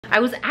I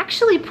was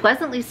actually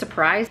pleasantly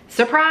surprised.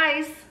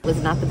 Surprise!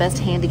 Was not the best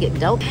hand to get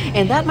dealt.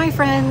 And that, my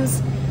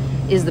friends,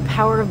 is the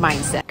power of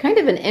mindset. Kind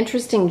of an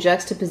interesting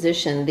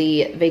juxtaposition,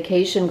 the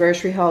vacation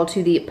grocery haul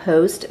to the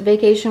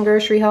post-vacation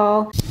grocery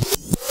haul.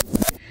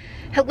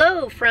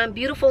 Hello from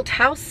beautiful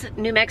Taos,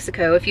 New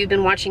Mexico. If you've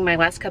been watching my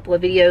last couple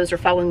of videos or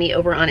following me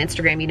over on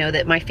Instagram, you know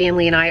that my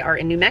family and I are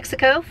in New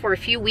Mexico for a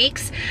few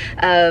weeks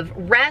of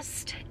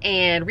rest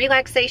and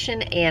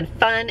relaxation and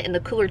fun in the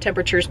cooler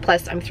temperatures.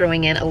 Plus I'm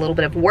throwing in a little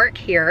bit of work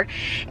here.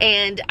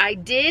 And I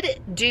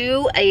did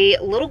do a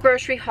little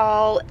grocery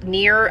haul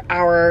near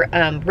our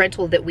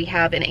rental that we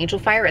have in Angel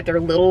Fire at their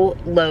little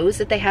Lowe's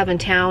that they have in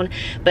town.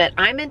 But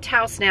I'm in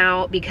Taos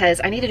now because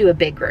I need to do a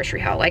big grocery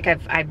haul. Like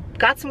I've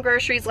got some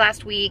groceries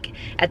last week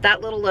at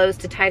that little Lowe's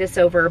to tide us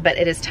over, but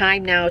it is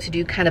time now to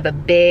do kind of a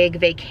big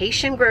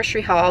vacation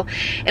grocery haul.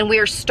 And we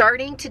are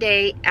starting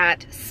today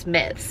at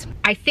Smith's.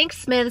 I think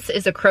Smith's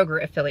is a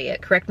Kroger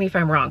affiliate. Correct me if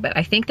I'm wrong, but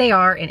I think they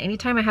are. And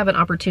anytime I have an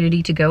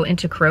opportunity to go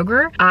into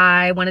Kroger,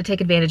 I want to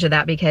take advantage of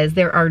that because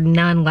there are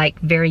none like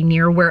very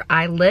near where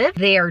I live.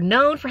 They are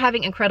known for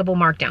having incredible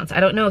markdowns. I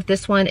don't know if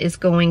this one is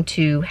going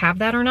to have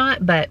that or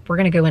not, but we're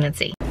going to go in and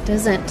see.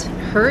 Doesn't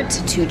hurt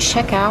to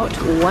check out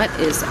what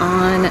is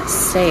on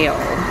sale.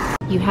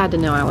 You had to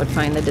know I would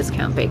find the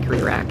discount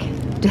bakery rack.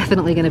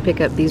 Definitely gonna pick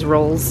up these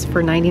rolls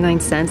for 99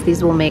 cents.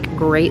 These will make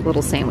great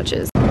little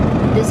sandwiches.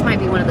 This might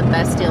be one of the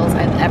best deals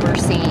I've ever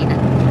seen.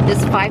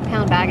 This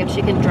 5-pound bag of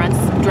chicken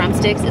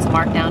drumsticks is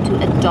marked down to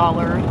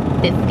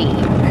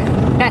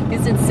 $1.50. That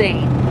is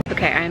insane.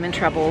 Okay, I am in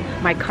trouble.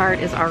 My cart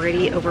is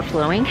already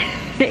overflowing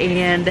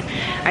and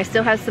I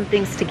still have some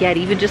things to get,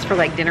 even just for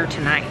like dinner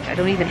tonight. I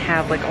don't even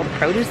have like all the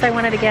produce I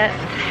wanted to get.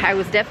 I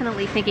was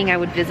definitely thinking I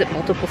would visit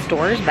multiple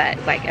stores,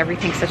 but like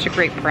everything's such a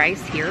great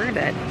price here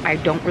that I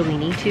don't really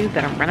need to,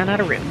 but I'm running out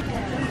of room.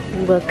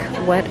 Look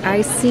what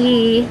I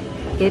see.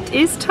 It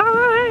is time.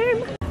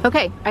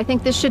 Okay, I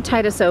think this should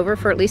tide us over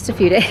for at least a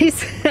few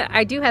days.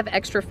 I do have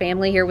extra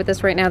family here with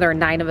us right now. There are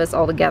 9 of us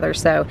all together,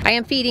 so I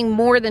am feeding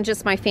more than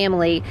just my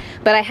family,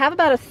 but I have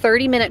about a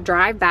 30-minute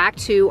drive back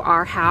to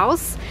our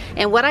house.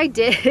 And what I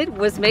did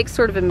was make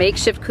sort of a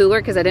makeshift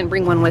cooler because I didn't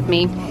bring one with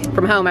me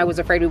from home. I was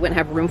afraid we wouldn't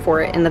have room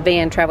for it in the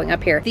van traveling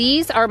up here.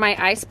 These are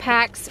my ice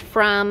packs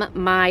from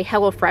my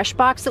HelloFresh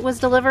box that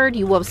was delivered.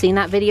 You will have seen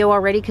that video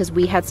already because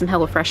we had some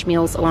HelloFresh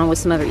meals along with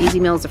some other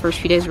easy meals the first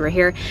few days we were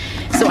here.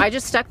 So I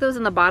just stuck those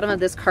in the bottom of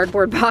this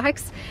cardboard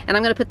box, and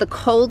I'm gonna put the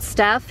cold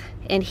stuff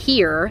in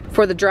here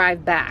for the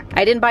drive back.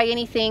 I didn't buy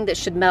anything that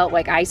should melt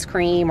like ice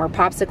cream or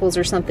popsicles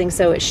or something,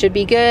 so it should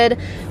be good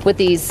with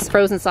these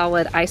frozen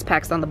solid ice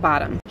packs on the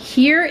bottom.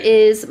 Here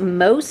is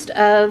most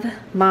of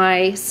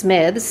my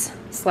Smith's /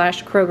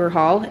 Kroger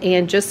haul,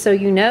 and just so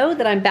you know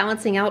that I'm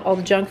balancing out all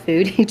the junk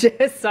food you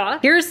just saw.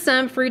 Here's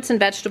some fruits and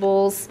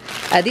vegetables.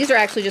 These are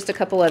actually just a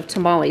couple of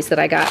tamales that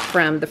I got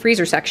from the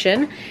freezer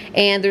section,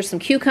 and there's some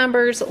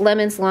cucumbers,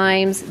 lemons,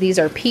 limes. These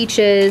are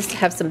peaches,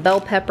 have some bell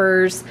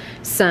peppers,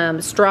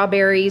 some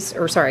strawberries,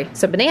 or sorry,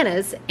 some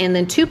bananas, and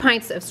then 2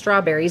 pints of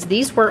strawberries.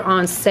 These were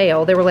on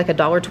sale. They were like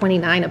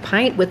 $1.29 a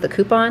pint with the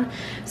coupon.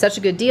 Such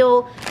a good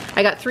deal.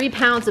 I got 3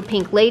 pounds of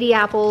pink lady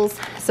apples,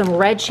 some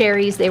red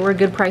cherries. They were a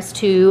good price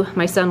too.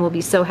 My son will be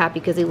so happy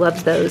because he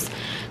loves those.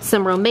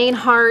 Some romaine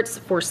hearts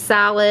for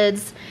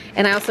salads,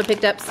 and I also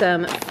picked up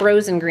some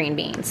frozen green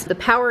beans. The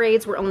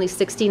Powerades were only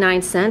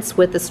 69 cents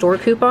with the store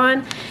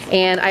coupon,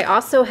 and I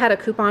also had a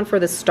coupon for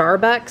the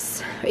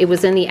Starbucks. It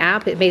was in the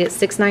app. It made it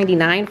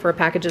 $6.99 for a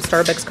package of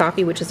Starbucks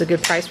coffee, which is a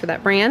good price for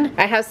that brand.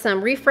 I have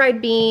some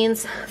refried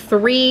beans,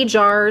 3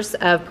 jars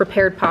of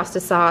prepared pasta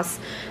sauce,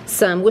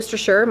 some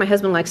Worcestershire. My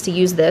husband likes to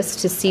use this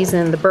to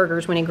season the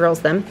burgers when he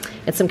grills them,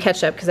 and some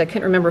ketchup because I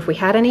couldn't remember if we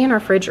had any in our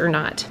fridge or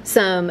not.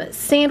 Some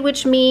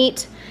sandwich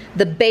meat.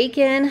 The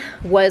bacon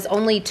was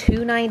only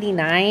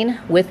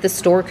 $2.99 with the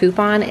store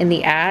coupon in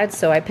the ad,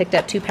 so I picked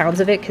up 2 pounds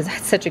of it because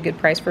that's such a good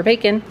price for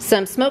bacon.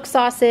 Some smoked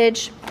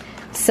sausage,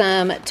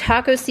 some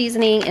taco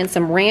seasoning, and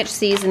some ranch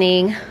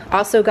seasoning.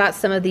 Also got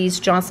some of these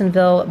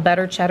Johnsonville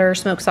butter cheddar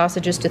smoked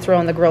sausages to throw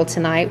on the grill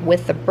tonight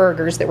with the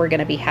burgers that we're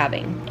gonna be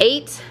having.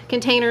 8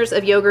 containers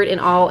of yogurt in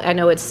all. I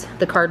know it's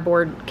the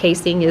cardboard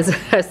casing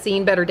has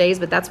seen better days,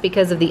 but that's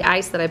because of the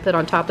ice that I put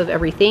on top of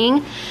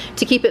everything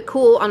to keep it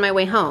cool on my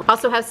way home.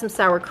 Also have some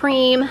sour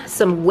cream,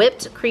 some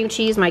whipped cream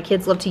cheese. My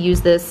kids love to use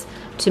this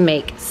to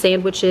make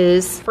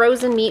sandwiches.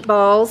 Frozen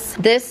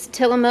meatballs. This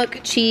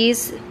Tillamook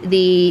cheese,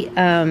 the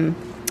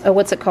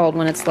what's it called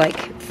when it's like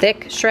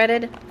thick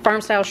shredded?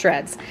 Farm style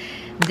shreds.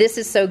 This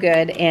is so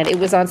good, and it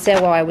was on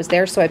sale while I was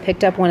there, so I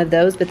picked up one of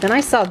those. But then I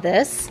saw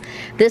this.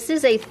 This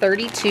is a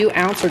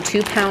 32-ounce or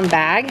 2-pound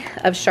bag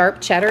of sharp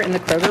cheddar in the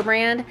Kroger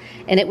brand,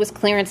 and it was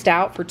clearanced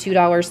out for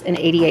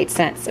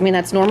 $2.88. I mean,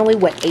 that's normally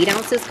what 8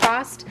 ounces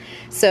cost.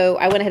 So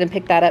I went ahead and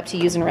picked that up to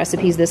use in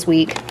recipes this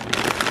week.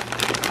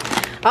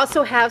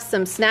 Also have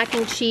some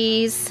snacking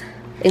cheese,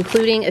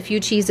 including a few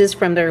cheeses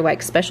from their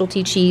like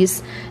specialty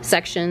cheese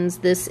sections.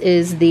 This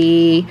is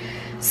the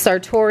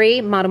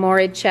Sartori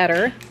Matamore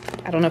cheddar.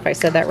 I don't know if I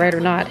said that right or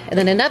not. And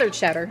then another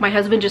cheddar. My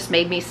husband just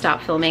made me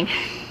stop filming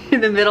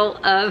in the middle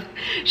of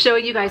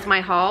showing you guys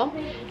my haul,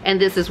 and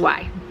this is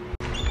why.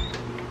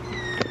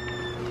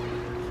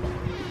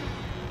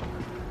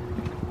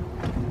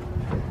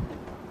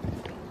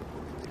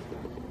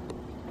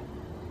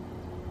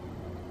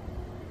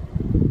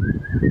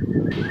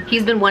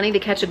 He's been wanting to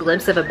catch a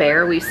glimpse of a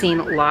bear. We've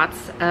seen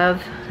lots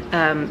of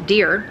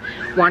deer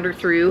wander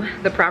through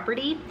the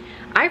property.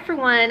 I, for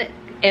one,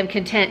 am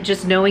content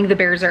just knowing the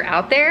bears are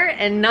out there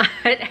and not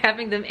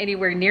having them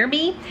anywhere near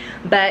me.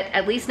 But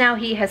at least now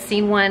he has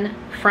seen one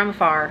from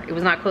afar. It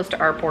was not close to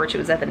our porch, it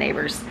was at the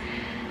neighbor's.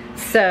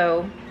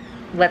 So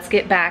let's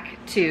get back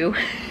to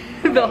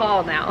the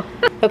haul now.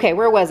 Okay,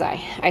 where was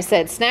I? I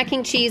said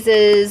snacking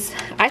cheeses.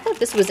 I thought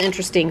this was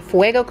interesting.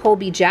 Fuego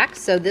Colby Jack.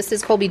 So this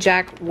is Colby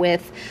Jack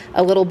with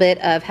a little bit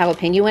of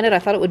jalapeno in it. I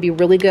thought it would be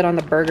really good on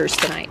the burgers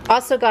tonight.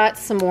 Also got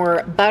some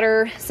more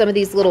butter, some of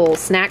these little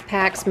snack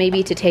packs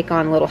maybe to take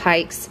on little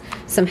hikes,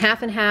 some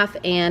half and half,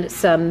 and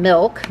some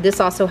milk.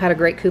 This also had a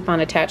great coupon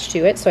attached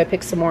to it, so I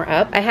picked some more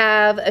up. I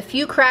have a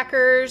few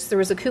crackers. There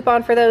was a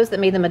coupon for those that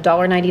made them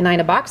 $1.99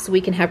 a box, so we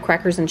can have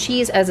crackers and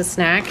cheese as a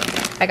snack.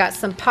 I got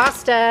some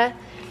pasta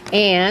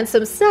and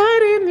some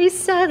suddenly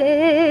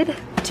salad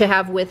to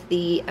have with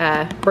the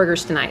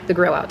burgers tonight, the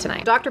grill out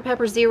tonight. Dr.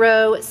 Pepper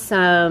Zero,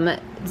 some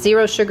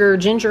zero sugar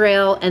ginger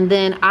ale, and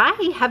then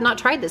I have not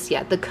tried this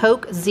yet, the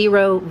Coke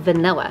Zero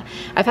Vanilla.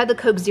 I've had the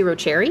Coke Zero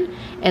Cherry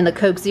and the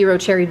Coke Zero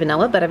Cherry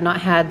Vanilla, but I've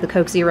not had the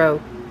Coke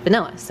Zero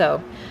Vanilla,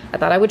 so I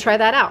thought I would try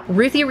that out.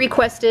 Ruthie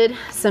requested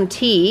some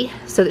tea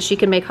so that she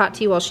can make hot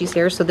tea while she's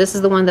here, so this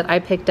is the one that I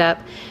picked up.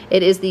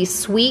 It is the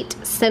Sweet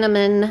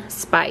Cinnamon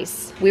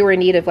Spice. We were in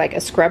need of like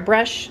a scrub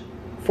brush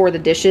for the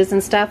dishes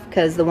and stuff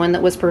because the one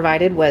that was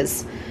provided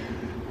was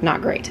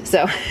not great.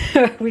 So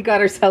we got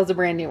ourselves a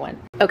brand new one.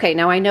 Okay,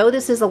 now I know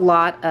this is a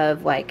lot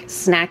of like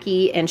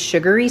snacky and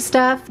sugary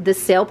stuff. The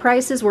sale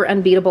prices were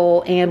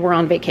unbeatable and we're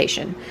on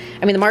vacation.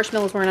 I mean, the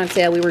marshmallows weren't on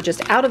sale. We were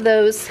just out of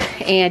those,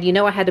 and you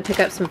know I had to pick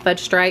up some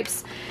fudge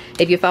stripes.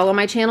 If you follow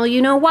my channel,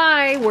 you know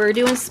why. We're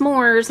doing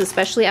s'mores,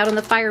 especially out on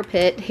the fire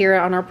pit here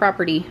on our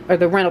property, or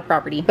the rental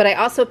property. But I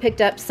also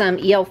picked up some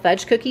EL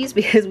fudge cookies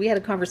because we had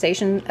a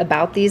conversation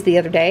about these the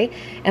other day,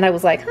 and I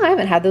was like, oh, I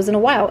haven't had those in a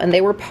while. And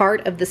they were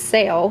part of the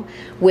sale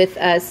with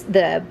us,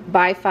 the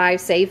buy 5,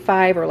 save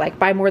 5, or like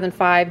buy more than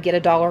 5,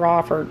 get $1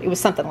 off, or it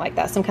was something like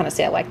that, some kind of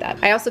sale like that.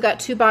 I also got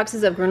 2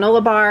 boxes of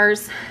granola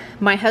bars.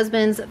 My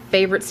husband's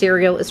favorite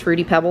cereal is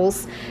Fruity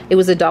Pebbles. It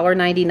was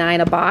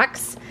 $1.99 a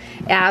box,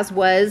 as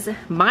was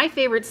my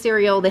favorite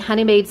cereal, the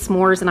Honey Maid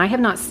S'mores, and I have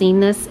not seen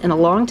this in a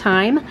long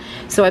time.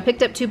 So I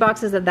picked up 2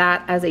 boxes of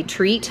that as a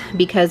treat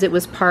because it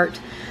was part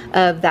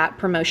of that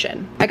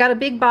promotion. I got a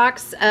big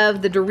box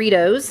of the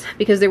Doritos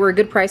because they were a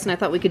good price and I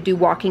thought we could do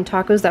walking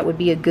tacos. That would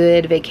be a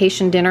good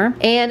vacation dinner.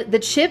 And the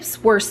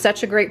chips were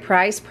such a great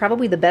price,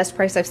 probably the best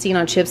price I've seen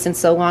on chips in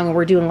so long, and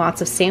we're doing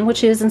lots of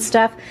sandwiches and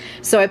stuff.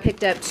 So I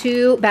picked up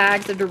 2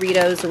 bags of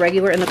Doritos, the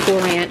regular and the Cool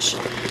Ranch,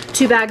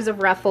 2 bags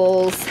of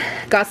Ruffles,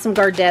 got some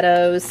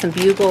Gardettos, some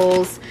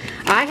Bugles.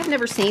 I have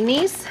never seen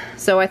these,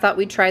 so I thought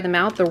we'd try them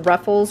out. The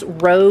Ruffles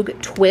Rogue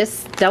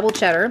Twist Double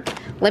Cheddar.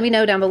 Let me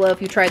know down below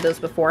if you tried those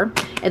before.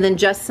 And then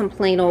just some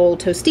plain old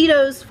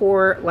Tostitos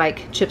for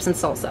like chips and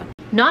salsa.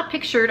 Not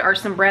pictured are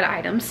some bread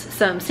items,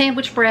 some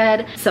sandwich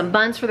bread, some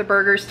buns for the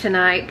burgers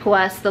tonight,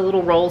 plus the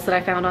little rolls that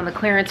I found on the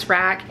clearance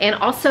rack, and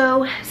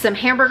also some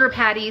hamburger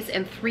patties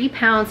and 3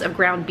 pounds of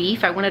ground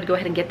beef. I wanted to go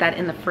ahead and get that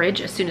in the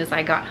fridge as soon as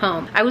I got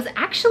home. I was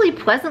actually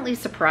pleasantly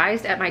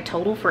surprised at my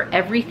total for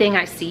everything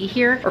I see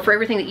here, or for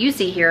everything that you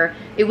see here.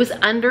 It was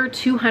under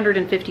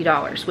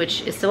 $250,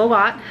 which is still a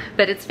lot,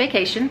 but it's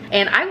vacation.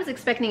 And I was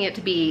expecting it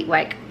to be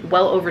like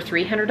well over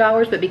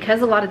 $300, but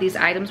because a lot of these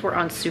items were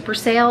on super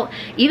sale,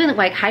 even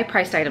like high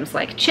price items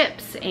like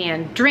chips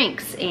and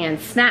drinks and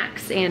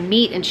snacks and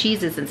meat and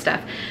cheeses and stuff,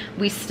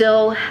 we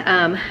still,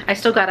 I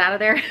still got out of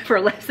there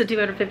for less than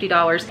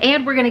 $250.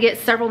 And we're gonna get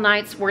several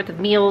nights worth of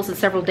meals and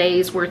several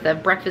days worth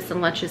of breakfast and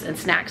lunches and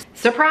snacks.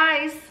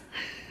 Surprise!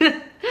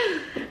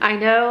 I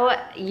know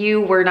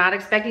you were not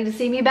expecting to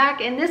see me back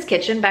in this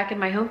kitchen, back in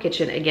my home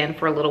kitchen again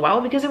for a little while,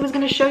 because I was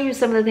gonna show you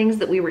some of the things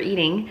that we were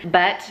eating,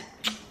 but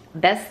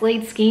best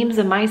laid schemes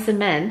of mice and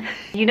men.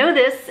 You know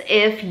this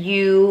if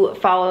you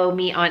follow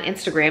me on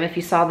Instagram. If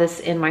you saw this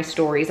in my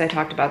stories, I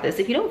talked about this.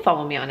 If you don't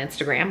follow me on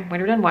Instagram,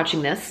 when you're done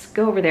watching this,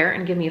 go over there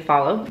and give me a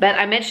follow. But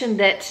I mentioned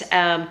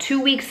that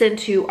 2 weeks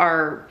into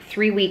our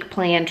 3-week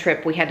plan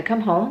trip, we had to come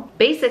home.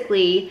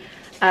 Basically,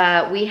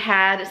 we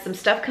had some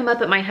stuff come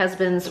up at my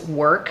husband's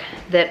work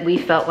that we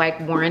felt like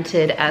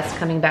warranted us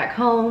coming back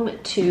home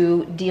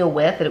to deal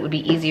with, that it would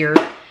be easier,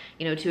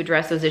 you know, to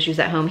address those issues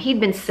at home.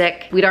 He'd been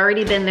sick. We'd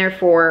already been there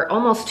for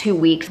almost 2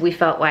 weeks. We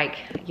felt like,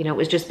 you know, it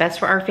was just best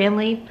for our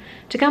family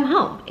to come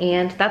home,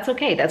 and that's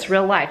okay. That's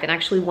real life. And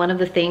actually one of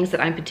the things that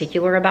I'm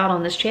particular about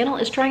on this channel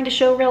is trying to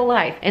show real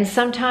life. And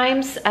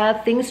sometimes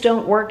things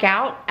don't work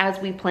out as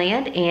we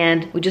planned,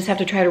 and we just have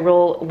to try to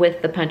roll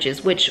with the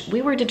punches, which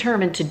we were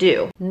determined to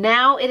do.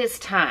 Now it is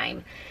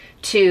time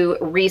to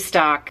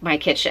restock my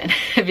kitchen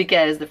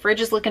because the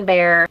fridge is looking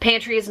bare,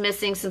 pantry is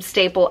missing some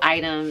staple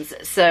items.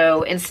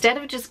 So instead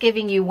of just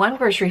giving you one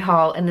grocery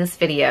haul in this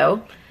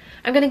video,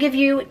 I'm gonna give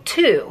you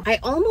two. I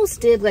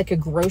almost did like a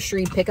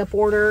grocery pickup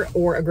order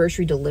or a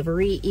grocery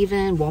delivery,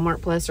 even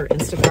Walmart Plus or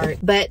Instacart.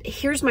 But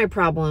here's my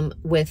problem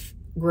with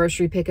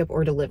grocery pickup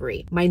or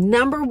delivery. My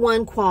number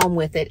one qualm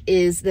with it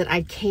is that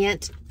I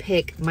can't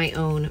pick my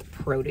own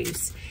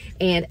produce.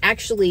 And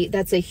actually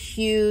that's a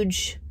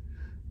huge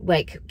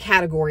like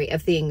category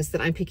of things that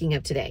I'm picking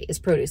up today is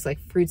produce, like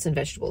fruits and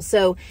vegetables.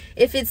 So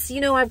if it's,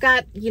 you know, I've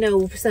got, you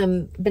know,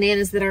 some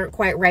bananas that aren't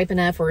quite ripe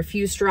enough or a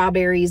few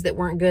strawberries that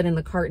weren't good in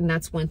the carton,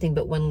 that's one thing.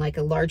 But when like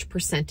a large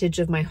percentage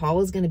of my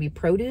haul is going to be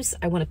produce,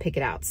 I want to pick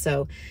it out.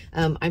 So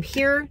I'm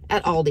here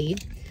at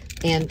Aldi,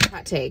 and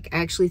hot take, I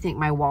actually think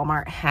my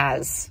Walmart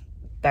has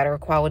better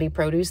quality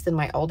produce than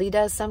my Aldi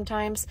does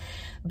sometimes,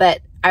 but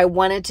I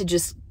wanted to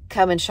just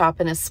come and shop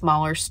in a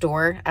smaller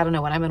store. I don't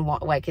know, when I'm in,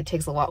 like, it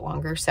takes a lot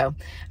longer. So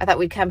I thought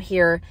we'd come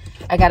here.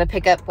 I got to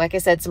pick up, like I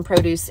said, some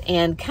produce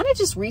and kind of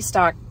just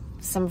restock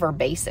some of our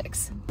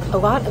basics. A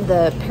lot of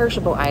the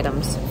perishable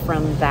items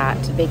from that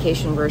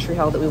vacation grocery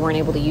haul that we weren't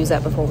able to use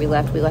up before we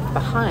left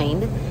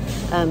behind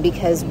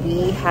because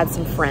we had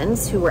some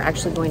friends who were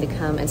actually going to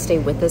come and stay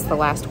with us the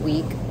last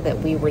week that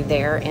we were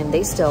there, and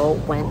they still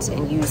went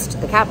and used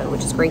the cabin,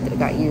 which is great that it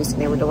got used,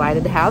 and they were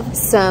delighted to have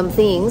some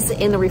things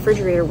in the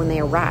refrigerator when they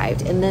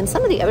arrived. And then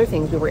some of the other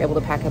things we were able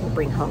to pack up and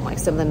bring home, like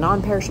some of the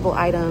non-perishable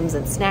items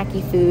and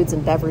snacky foods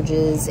and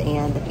beverages,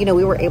 and you know,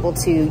 we were able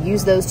to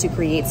use those to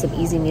create some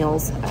easy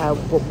meals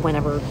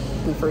whenever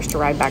we first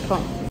arrived back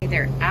home.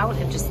 They're out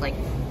of just like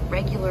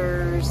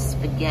regular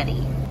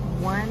spaghetti.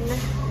 One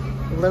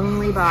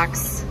lonely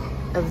box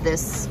of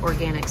this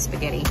organic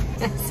spaghetti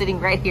sitting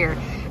right here.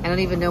 I don't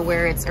even know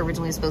where it's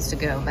originally supposed to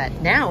go, but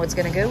now it's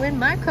gonna go in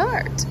my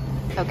cart.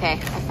 Okay, I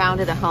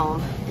found it at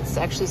home. It's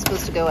actually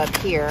supposed to go up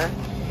here,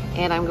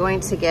 and I'm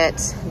going to get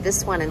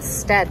this one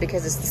instead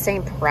because it's the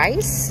same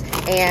price,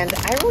 and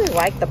I really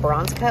like the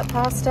bronze cut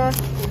pasta.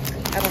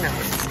 I don't know,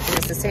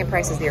 it's the same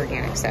price as the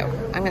organic, so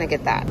I'm gonna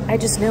get that. I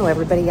just know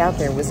everybody out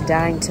there was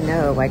dying to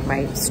know like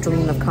my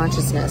stream of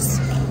consciousness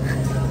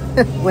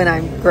when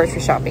I'm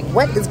grocery shopping.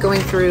 What is going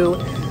through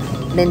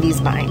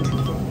Mindy's mind?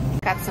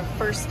 Got some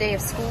first day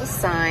of school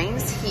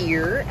signs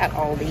here at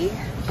Aldi.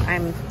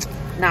 I'm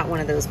not one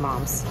of those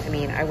moms. I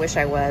mean, I wish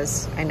I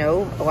was. I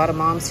know a lot of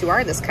moms who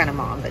are this kind of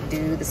mom, but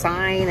do the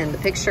sign and the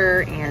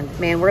picture, and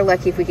man, we're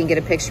lucky if we can get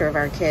a picture of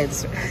our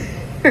kids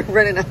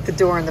running up the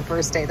door on the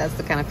first day. That's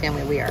the kind of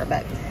family we are,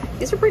 but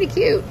these are pretty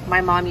cute.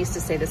 My mom used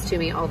to say this to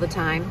me all the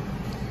time: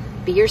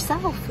 be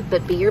yourself,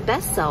 but be your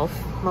best self,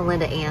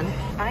 Melinda Ann.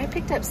 I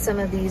picked up some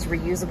of these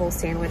reusable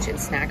sandwich and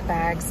snack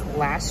bags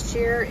last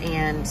year,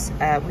 and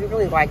we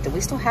really liked it.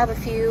 We still have a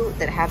few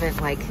that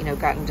haven't, like, you know,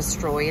 gotten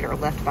destroyed or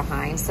left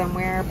behind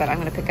somewhere, but I'm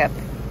gonna pick up,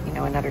 you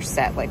know, another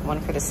set, like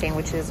one for the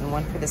sandwiches and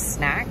one for the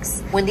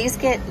snacks. When these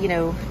get, you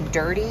know,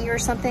 dirty or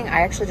something,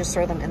 I actually just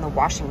throw them in the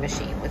washing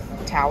machine with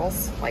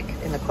towels, like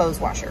in the clothes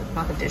washer,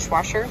 not the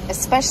dishwasher.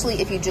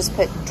 Especially if you just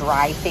put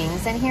dry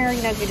things in here,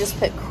 you know, if you just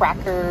put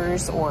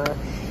crackers or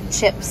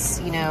chips,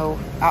 you know,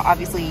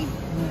 obviously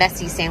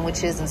messy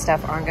sandwiches and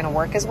stuff aren't gonna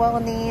work as well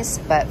in these,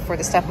 but for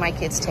the stuff my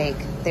kids take,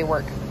 they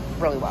work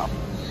really well.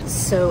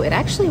 So it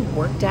actually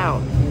worked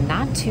out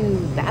not too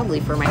badly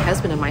for my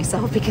husband and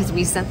myself because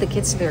we sent the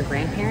kids to their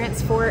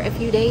grandparents for a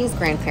few days.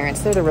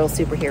 Grandparents, they're the real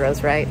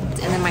superheroes, right? And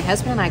then my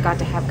husband and I got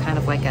to have kind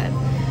of like a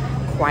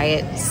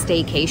quiet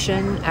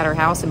staycation at our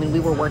house. I mean, we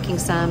were working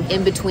some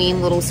in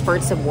between little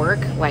spurts of work.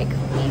 Like,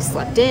 we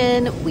slept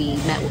in, we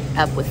met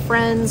up with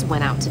friends,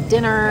 went out to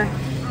dinner,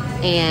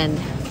 and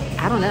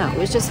I don't know, it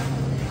was just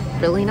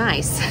really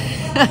nice.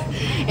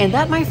 And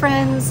that, my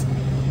friends,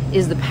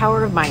 is the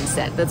power of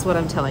mindset. That's what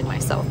I'm telling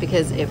myself,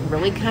 because it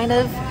really kind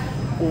of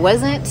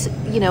wasn't,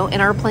 you know, in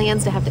our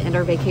plans to have to end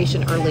our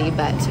vacation early,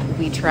 but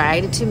we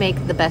tried to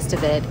make the best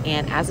of it.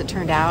 And as it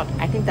turned out,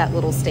 I think that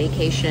little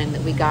staycation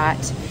that we got,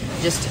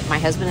 just my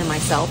husband and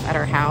myself at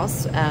our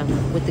house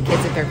with the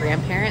kids at their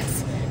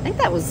grandparents, I think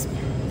that was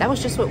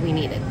just what we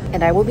needed.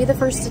 And I will be the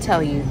first to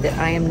tell you that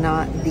I am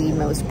not the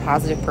most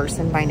positive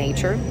person by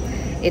nature.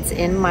 It's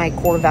in my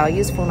core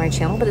values for my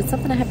channel, but it's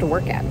something I have to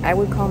work at. I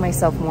would call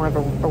myself more of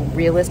a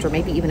realist, or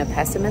maybe even a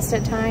pessimist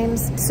at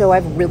times. So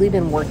I've really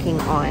been working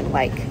on,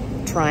 like,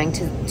 trying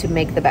to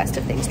make the best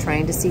of things,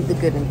 trying to see the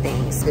good in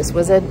things. This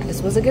was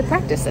a good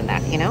practice in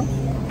that, you know?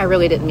 I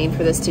really didn't mean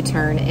for this to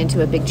turn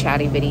into a big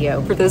chatty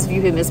video. For those of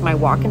you who miss my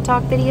walk and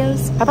talk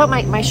videos, how about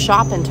my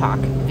shop and talk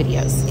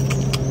videos?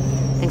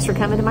 Thanks for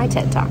coming to my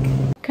TED Talk.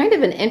 Kind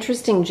of an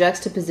interesting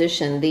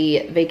juxtaposition, the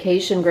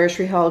vacation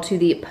grocery haul to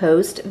the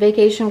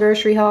post-vacation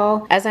grocery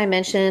haul. As I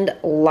mentioned,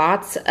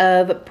 lots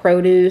of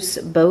produce,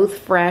 both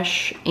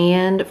fresh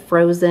and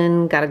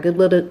frozen. Got a good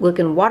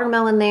looking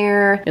watermelon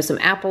there. You know, some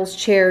apples,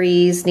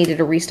 cherries, needed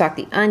to restock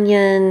the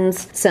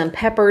onions, some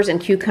peppers and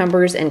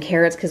cucumbers and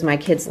carrots because my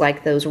kids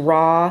like those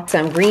raw,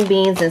 some green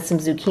beans and some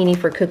zucchini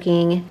for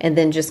cooking, and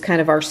then just kind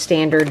of our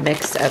standard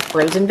mix of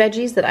frozen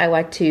veggies that I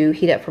like to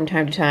heat up from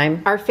time to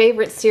time. Our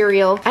favorite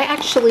cereal, I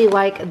actually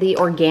like the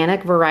the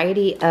organic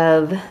variety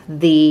of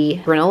the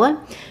granola.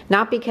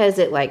 Not because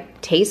it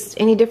like tastes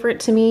any different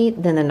to me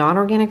than the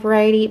non-organic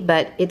variety,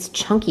 but it's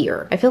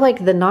chunkier. I feel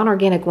like the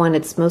non-organic one,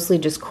 it's mostly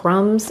just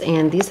crumbs,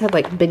 and these have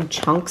like big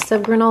chunks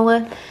of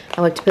granola.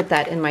 I like to put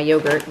that in my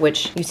yogurt,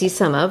 which you see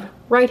some of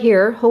right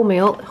here, whole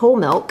milk, whole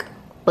milk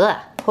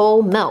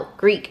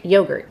Greek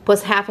yogurt,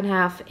 plus half and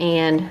half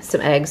and some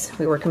eggs.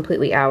 We were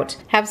completely out.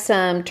 Have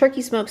some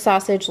turkey smoked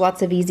sausage,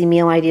 lots of easy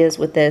meal ideas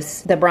with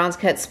this. The bronze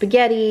cut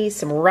spaghetti,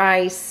 some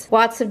rice,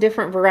 lots of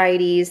different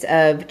varieties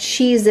of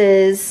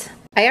cheeses.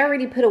 I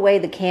already put away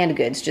the canned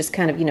goods, just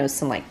kind of, you know,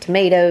 some like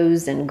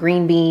tomatoes and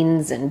green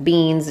beans and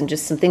beans and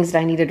just some things that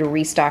I needed to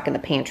restock in the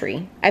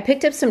pantry. I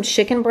picked up some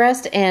chicken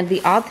breast, and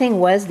the odd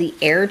thing was the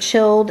air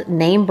chilled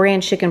name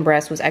brand chicken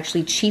breast was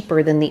actually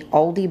cheaper than the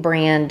Aldi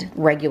brand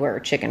regular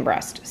chicken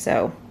breast.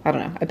 So I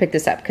don't know, I picked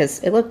this up because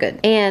it looked good.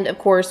 And of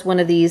course, one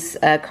of these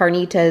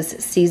carnitas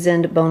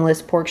seasoned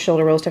boneless pork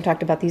shoulder roast. I've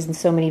talked about these in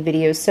so many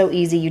videos. So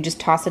easy, you just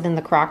toss it in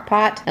the crock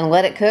pot and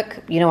let it cook,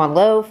 you know, on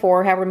low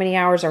for however many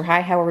hours or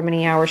high however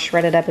many hours,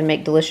 shred it up and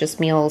make delicious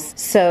meals.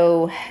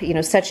 So, you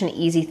know, such an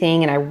easy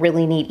thing, and I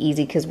really need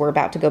easy because we're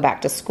about to go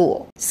back to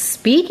school.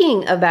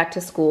 Speaking of back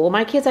to school,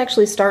 my kids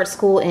actually start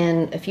school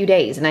in a few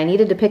days, and I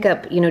needed to pick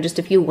up, you know, just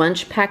a few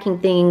lunch packing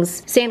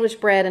things,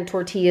 sandwich bread and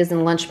tortillas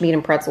and lunch meat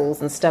and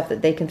pretzels and stuff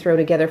that they can throw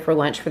together for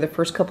lunch for the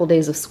first couple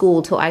days of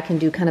school till I can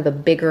do kind of a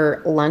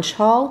bigger lunch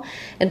haul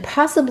and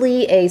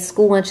possibly a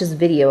school lunches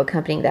video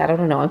accompanying that. I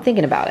don't know, I'm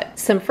thinking about it.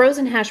 Some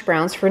frozen hash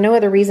browns for no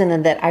other reason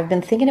than that I've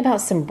been thinking about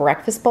some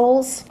breakfast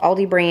bowls,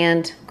 Aldi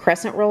brand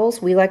crescent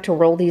rolls. We like to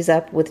roll these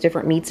up with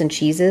different meats and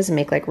cheeses and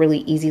make like really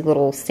easy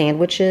little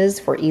sandwiches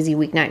for easy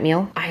weeknight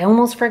meal. I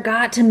almost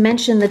forgot to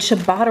mention the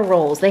ciabatta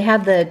rolls. They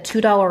had the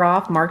 $2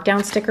 off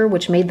markdown sticker,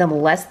 which made them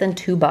less than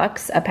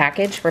 $2 a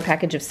package for a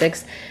package of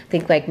 6. I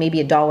think like maybe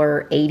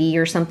 $1.80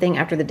 or something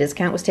after the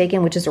discount was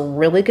taken, which is a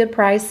really good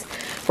price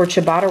for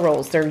ciabatta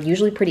rolls. They're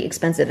usually pretty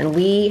expensive, and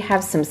we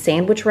have some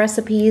sandwich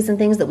recipes and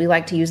things that we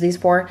like to use these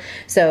for.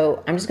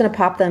 So I'm just gonna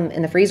pop them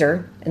in the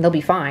freezer and they'll be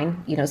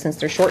fine, you know, since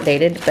they're short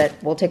dated, but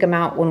we'll take them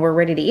out when we're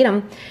ready to eat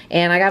them.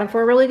 And I got them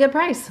for a really good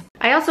price.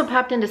 I also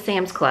popped into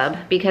Sam's Club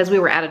because we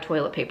were out of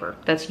toilet paper.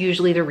 That's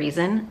usually the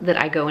reason that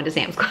I go into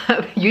Sam's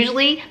Club.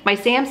 Usually my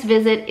Sam's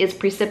visit is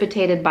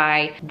precipitated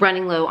by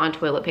running low on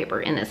toilet paper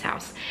in this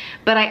house.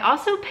 But I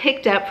also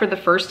picked up for the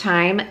first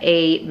time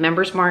a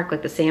Member's Mark,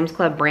 like the Sam's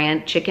Club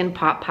brand chicken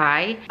pot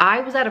pie.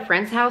 I was at a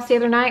friend's house the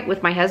other night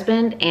with my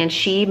husband, and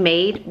she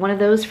made one of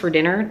those for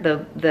dinner.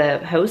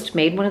 The host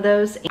made one of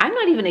those. I'm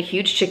not even a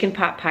huge chicken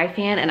pot pie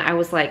fan, and I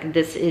was like,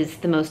 this is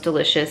the most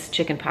delicious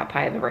chicken pot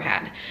pie I've ever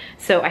had.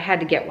 So I had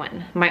to get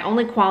one. My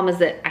only qualm is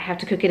that I have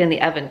to cook it in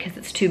the oven because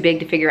it's too big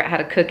to figure out how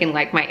to cook in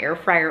like my air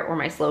fryer or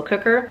my slow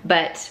cooker.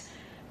 But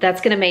that's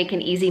gonna make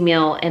an easy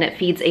meal, and it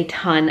feeds a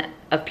ton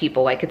of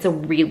people. Like, it's a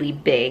really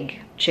big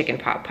chicken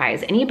pot pie.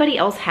 Has anybody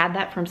else had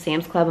that from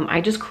Sam's Club? Am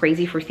I just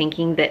crazy for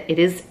thinking that it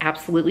is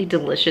absolutely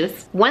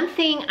delicious? One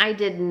thing I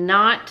did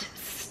not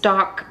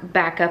stock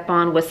back up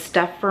on was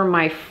stuff for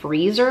my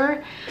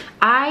freezer.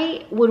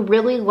 I would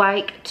really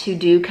like to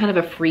do kind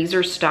of a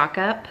freezer stock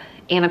up,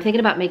 and I'm thinking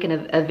about making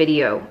a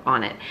video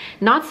on it.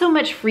 Not so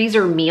much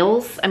freezer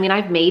meals. I mean,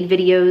 I've made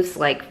videos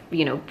like,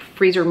 you know,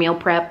 freezer meal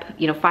prep,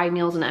 you know, 5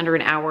 meals in under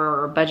an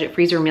hour, or budget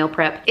freezer meal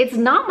prep. It's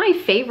not my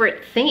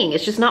favorite thing.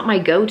 It's just not my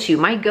go-to.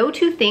 My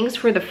go-to things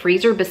for the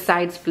freezer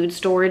besides food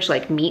storage,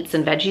 like meats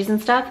and veggies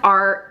and stuff,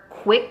 are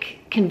quick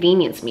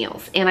convenience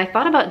meals. And I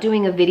thought about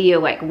doing a video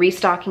like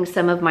restocking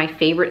some of my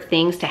favorite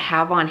things to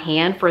have on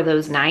hand for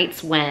those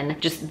nights when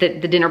just the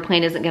dinner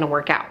plan isn't gonna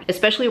work out.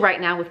 Especially right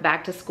now with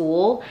back to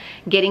school,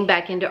 getting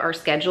back into our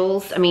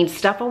schedules. I mean,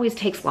 stuff always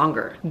takes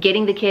longer.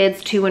 Getting the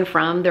kids to and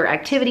from their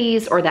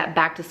activities, or that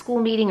back to school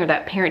meeting, or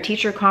that parent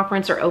teacher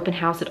conference or open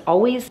house, it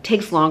always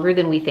takes longer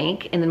than we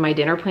think, and then my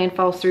dinner plan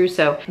falls through.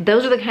 So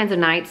those are the kinds of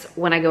nights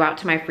when I go out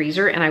to my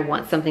freezer and I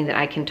want something that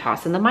I can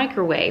toss in the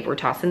microwave or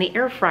toss in the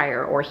air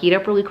fryer or heat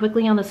up really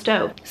quickly on the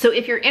stove. So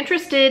if you're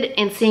interested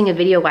in seeing a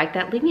video like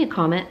that, leave me a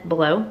comment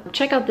below.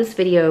 Check out this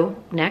video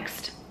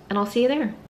next, and I'll see you there.